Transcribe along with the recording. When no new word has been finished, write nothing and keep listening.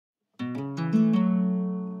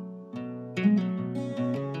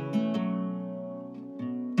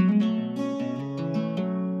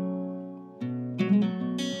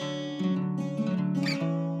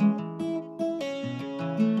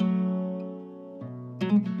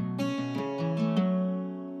You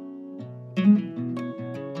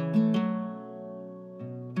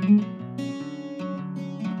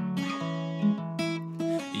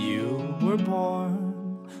were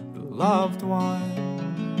born, the loved one.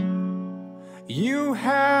 You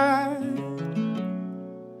had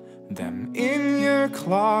them in your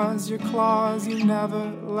claws you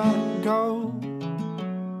never let go.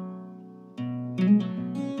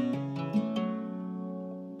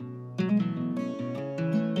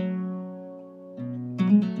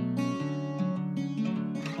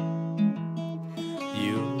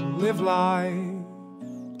 You live life,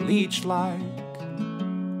 leech like,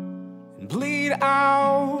 and bleed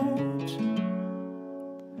out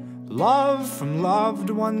love from loved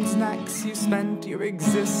ones' necks. You spent your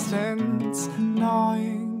existence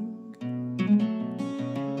gnawing.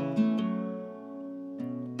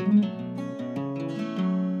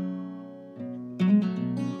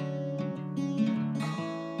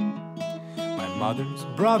 My mother's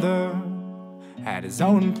brother had his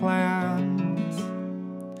own plans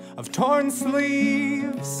of torn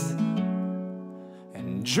sleeves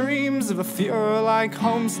and dreams of a Fuhrer-like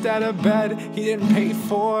homestead, a bed he didn't pay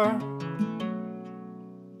for.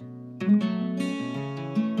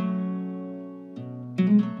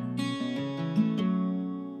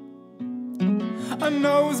 A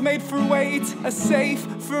nose made for weight, a safe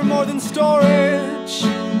for more than storage.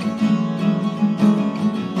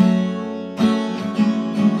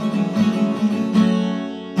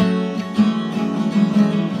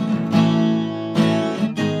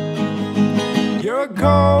 You're a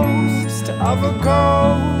ghost of a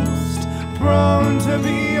ghost, prone to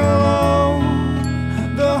be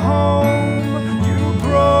alone. The home you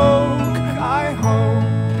broke, I hope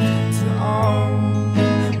to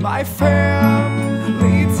own. My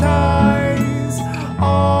family ties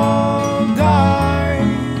all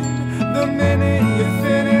died the minute you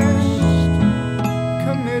finished,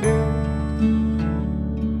 committed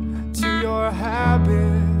to your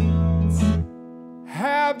habits.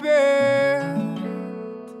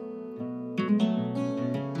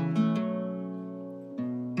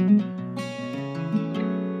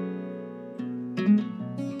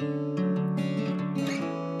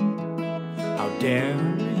 How dare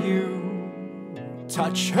you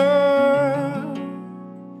touch her?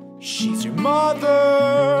 She's your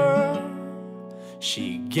mother.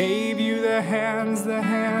 She gave you the hands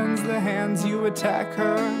you attack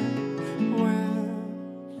her with.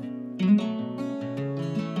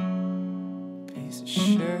 Piece of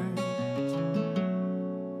shit.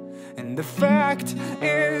 And the fact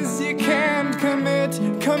is you can't commit.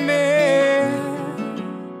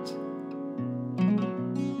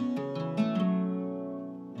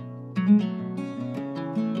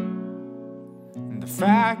 And the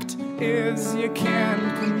fact is you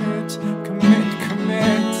can't commit.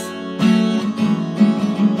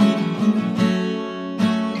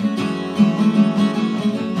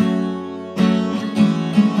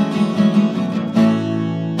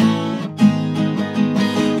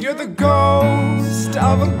 You're the ghost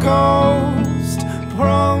of a ghost,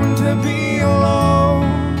 prone to be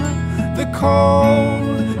alone. The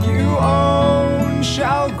cold you own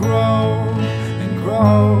shall grow and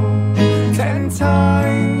grow 10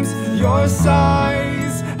 times your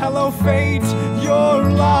size. Hello fate, you're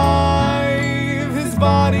alive. His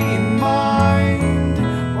body and mind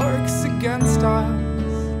works against us.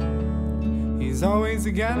 He's always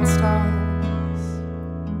against us,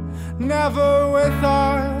 never with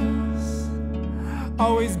us.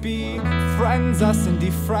 Always befriends us and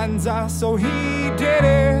defriends us. Oh, he did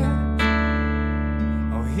it.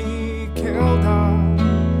 Oh, he killed us.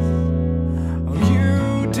 Oh,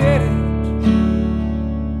 you did it.